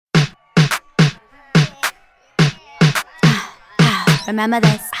Remember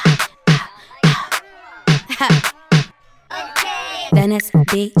this. Venice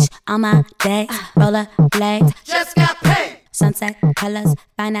Beach on my days. Roller blades. Just got paid. Sunset colors,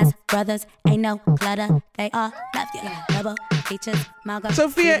 finance brothers, ain't no clutter. They all love you. Double features, Margot.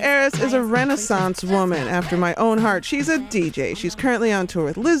 Sophia Aris is a Renaissance woman after my own heart. She's a DJ. She's currently on tour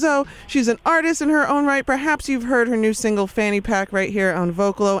with Lizzo. She's an artist in her own right. Perhaps you've heard her new single, Fanny Pack, right here on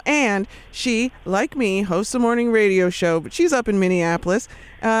Vocalo. And she, like me, hosts a morning radio show, but she's up in Minneapolis.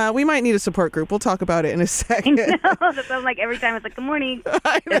 We might need a support group. We'll talk about it in a second. No, that sounds like every time it's like, good morning.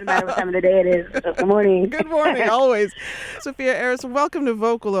 Doesn't matter what time of the day it is. So good morning. Good morning, always. Sophia Aris, welcome to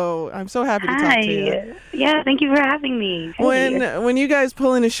Vocalo. I'm so happy to talk to you. Yeah, thank you for having me. When you guys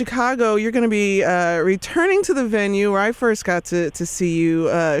pull into Chicago, you're going to be returning to the venue where I first got to see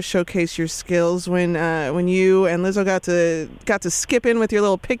you showcase your skills when you and Lizzo got to skip in with your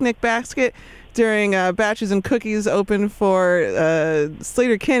little picnic basket during Batches and Cookies open for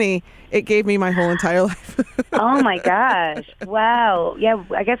Sleater-Kinney. It gave me my whole entire life. Oh, my gosh. Wow. Yeah,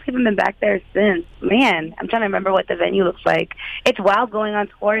 I guess we haven't been back there since. Man, I'm trying to remember what the venue looks like. It's wild going on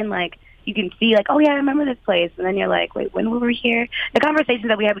tour and, like, you can see, like, oh, yeah, I remember this place. And then you're like, wait, when were we here? The conversations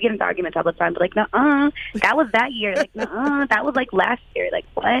that we have, we get into arguments all the time. But, like, nuh-uh, that was that year. Like, nuh-uh, that was, like, last year. Like,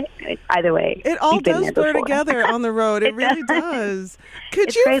 what? Either way. It all does blur together on the road. It really does.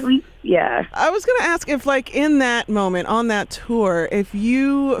 It's crazy. Yeah. I was going to ask if, like, in that moment, on that tour, if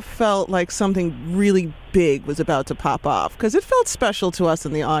you felt like something really big was about to pop off. Because it felt special to us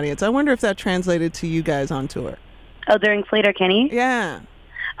in the audience. I wonder if that translated to you guys on tour. Oh, during Sleater-Kinney? Yeah.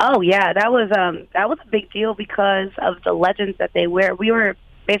 Oh, yeah, that was a big deal because of the legends that they were. We were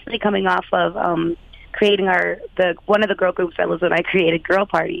basically coming off of creating one of the girl groups that Lizzo and I created, Girl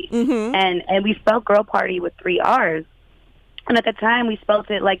Party. Mm-hmm. And we spelled Girl Party with 3 R's. And at the time, we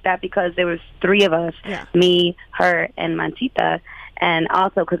spelled it like that because there was 3 of us, me, her, and Mantita. And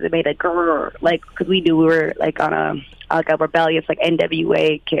also because it made a grrr, like, because we were, like, on a rebellious, like,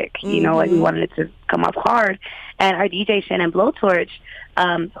 NWA kick, you know, like, we wanted it to come off hard. And our DJ, Shannon Blowtorch,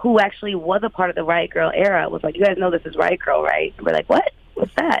 who actually was a part of the Riot Girl era, was like, you guys know this is Riot Girl, right? And we're like, what?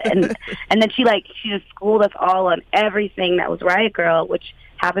 What's that? And then she just schooled us all on everything that was Riot Girl, which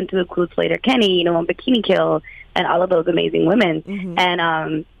happened to include Sleater-Kinney, you know, and Bikini Kill, and all of those amazing women.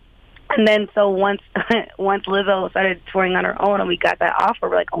 Mm-hmm. And then so once Lizzo started touring on her own and we got that offer,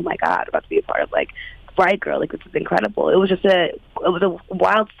 we're like, oh my God, we're about to be a part of, like, Riot Girl. Like, this is incredible. It was a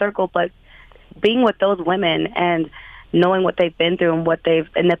wild circle, but being with those women and knowing what they've been through and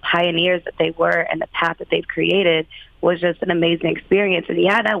and the pioneers that they were and the path that they've created was just an amazing experience. And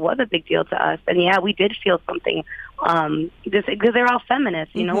yeah, that was a big deal to us. And yeah, we did feel something, just because they're all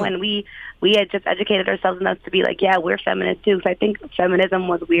feminists, you know, and we had just educated ourselves enough to be like, yeah, we're feminists too. So I think feminism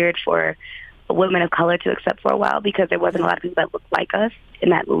was weird for women of color to accept for a while because there wasn't a lot of people that looked like us in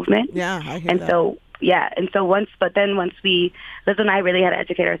that movement. Yeah, I hear that. So once Liz and I really had to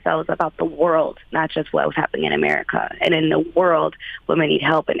educate ourselves about the world, not just what was happening in America. And in the world, women need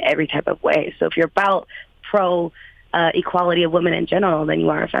help in every type of way. So if you're about equality of women in general, then you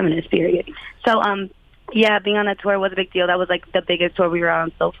are a feminist, period. So, being on that tour was a big deal. That was, like, the biggest tour we were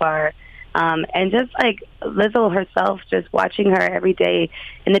on so far. And just, like, Lizzo herself, just watching her every day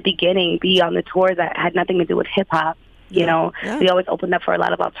in the beginning be on the tour that had nothing to do with hip-hop. You know, we always opened up for a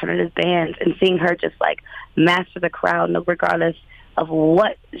lot of alternative bands, and seeing her just, like, master the crowd regardless of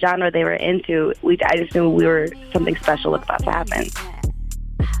what genre they were into, I just knew something special was about to happen.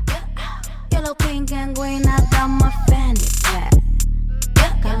 Yellow, pink, and green, I got my fanny pack.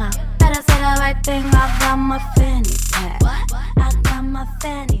 Come on, better say the right thing, I got my fanny pack. I got my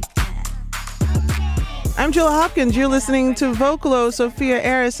fanny pack. I'm Jill Hopkins. You're listening to Vocalo. Sophia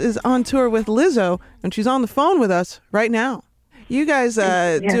Aris is on tour with Lizzo, and she's on the phone with us right now. You guys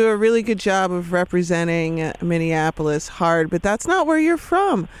do a really good job of representing Minneapolis hard, but that's not where you're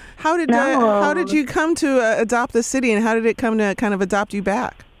from. How did you come to adopt the city, and how did it come to kind of adopt you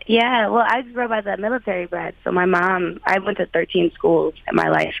back? Yeah, well, I grew up as a military brat. So my mom, I went to 13 schools in my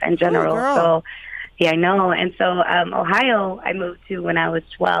life in general. So, yeah, I know. And so Ohio, I moved to when I was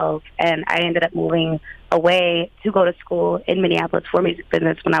 12, and I ended up moving away to go to school in Minneapolis for music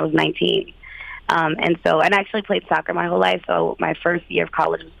business when I was 19. And I actually played soccer my whole life. So my first year of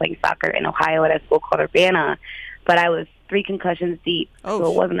college was playing soccer in Ohio at a school called Urbana. But I was 3 concussions deep,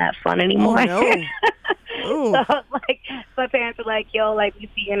 so it wasn't that fun anymore. Oh, no. So, like, my parents were like, yo, like, we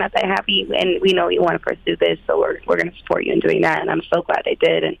see you're not that happy, and we know you want to pursue this, so we're going to support you in doing that. And I'm so glad they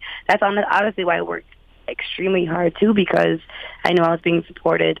did. And that's honestly why I worked extremely hard, too, because I know I was being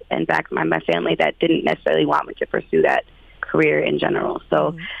supported and backed by my family that didn't necessarily want me to pursue that career in general.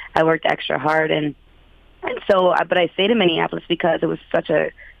 So I worked extra hard, and And so, but I stayed in Minneapolis because it was such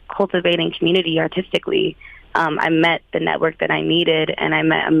a cultivating community artistically. I met the network that I needed, and I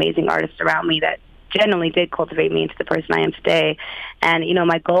met amazing artists around me that genuinely did cultivate me into the person I am today. And, you know,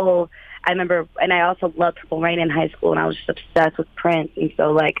 my goal, I remember, and I also loved Purple Rain in high school, and I was just obsessed with Prince. And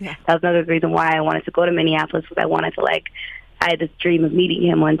so, like, that was another reason why I wanted to go to Minneapolis, because I wanted to, like, I had this dream of meeting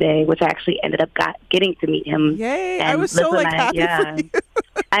him one day, which I actually ended up getting to meet him. Yay! I was so, like, happy for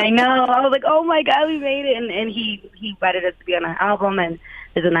you. I know. I was like, oh, my God, we made it. And he invited us to be on an album, and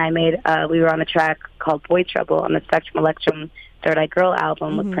Liz and I we were on a track called Boy Trouble on the Spectrum Electrum Third Eye Girl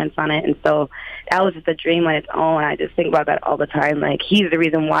album with Prince on it. And so that was just a dream on its own. I just think about that all the time. Like, he's the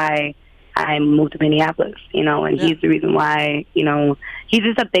reason why I moved to Minneapolis, you know, and he's the reason why, you know, he's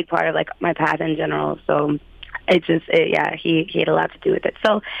just a big part of, like, my path in general. So he had a lot to do with it.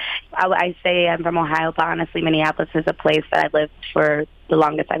 So I say I'm from Ohio, but honestly, Minneapolis is a place that I've lived for the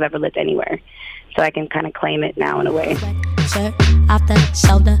longest I've ever lived anywhere. So I can kind of claim it now in a way. Shirt off the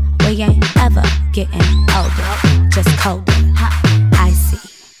shoulder, we ain't ever getting older, just colder. Icy,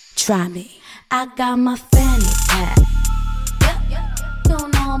 try me. I got my fanny pack. You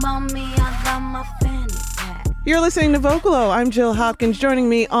know about me, I got my fanny pack. You're listening to Vocalo. I'm Jill Hopkins. Joining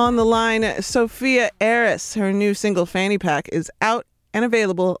me on the line, Sophia Aris. Her new single, Fanny Pack, is out and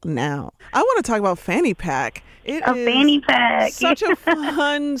available now. I want to talk about Fanny Pack. It is Fanny Pack. Such a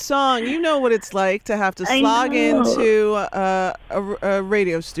fun song. You know what it's like to have to slog into a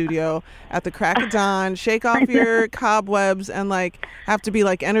radio studio at the crack of dawn, shake off your cobwebs, and like have to be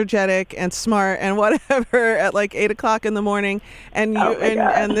like energetic and smart and whatever at like 8 o'clock in the morning. And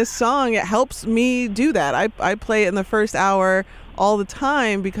and this song, it helps me do that. I play it in the first hour all the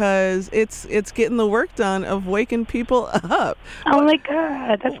time because it's getting the work done of waking people up. Oh my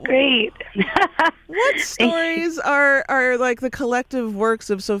God, that's great. What stories are like the collective works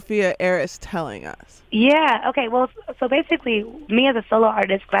of Sophia Aris telling us? Yeah, okay, well, so basically, me as a solo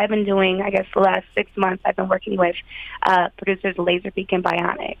artist, what I've been doing, I guess, the last 6 months, I've been working with producers Laserbeak and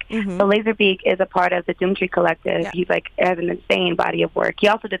Bionic. So Laserbeak is a part of the Doomtree Collective. He's like, has an insane body of work. He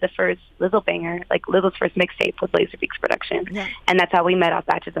also did the first Lizzo banger, like Lizzo's first mixtape was Laserbeak's production. And that's how we met off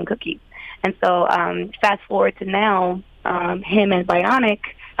Batches and Cookies. And so fast forward to now, him and Bionic,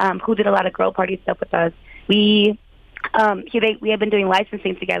 who did a lot of Girl Party stuff with us, we have been doing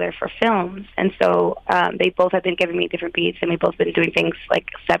licensing together for films. And so they both have been giving me different beats, and we've both been doing things like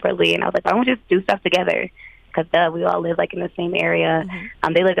separately. And I was like, why don't we just do stuff together? Because we all live like in the same area.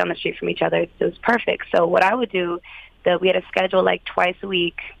 They live down the street from each other. So it was perfect. So what I would do, we had a schedule like twice a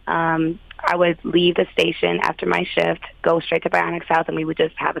week. I would leave the station after my shift, go straight to Bionic's house, and we would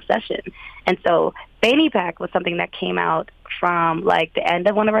just have a session. And so Fanny Pack was something that came out from like the end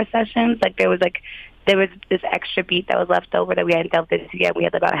of one of our sessions. Like there was this extra beat that was left over that we hadn't delved into yet. We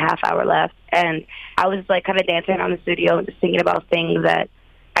had about a half hour left, and I was like kind of dancing around the studio and just thinking about things that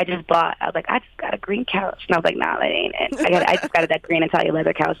I just bought. I was like, I just got a green couch, and I was like, nah, that ain't it. I just got that green Italian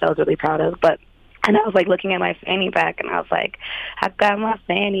leather couch that I was really proud of, and I was like looking at my fanny pack, and I was like, I got my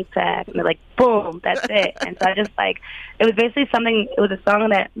fanny pack, and they're like, boom, that's it. And so I just like, it was basically something. It was a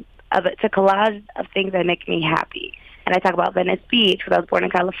song it's a collage of things that make me happy. And I talk about Venice Beach because I was born in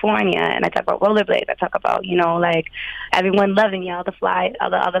California, and I talk about rollerblades. I talk about, you know, like everyone loving you, all the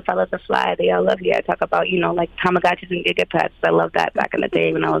other fellas are fly, they all love you. I talk about, you know, like Tamagotchis and Giga Pets. I loved that back in the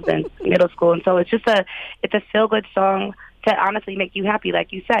day when I was in middle school. And so it's a feel good song to honestly make you happy.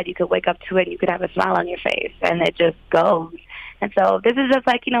 Like you said, you could wake up to it and you could have a smile on your face, and it just goes. And so this is just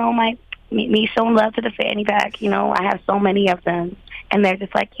like, you know, me showing love to the fanny pack. You know, I have so many of them, and they're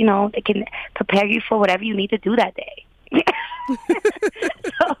just like, you know, they can prepare you for whatever you need to do that day.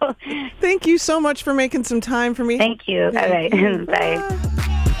 So, thank you so much for making some time for me. Thank you. All right. Bye.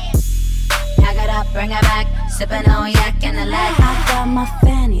 Pack it up, bring it back, sipping on yak in the leg. I got my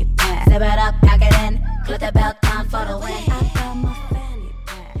fanny pack. Zip it up, pack it in, clip the belt, time for the win.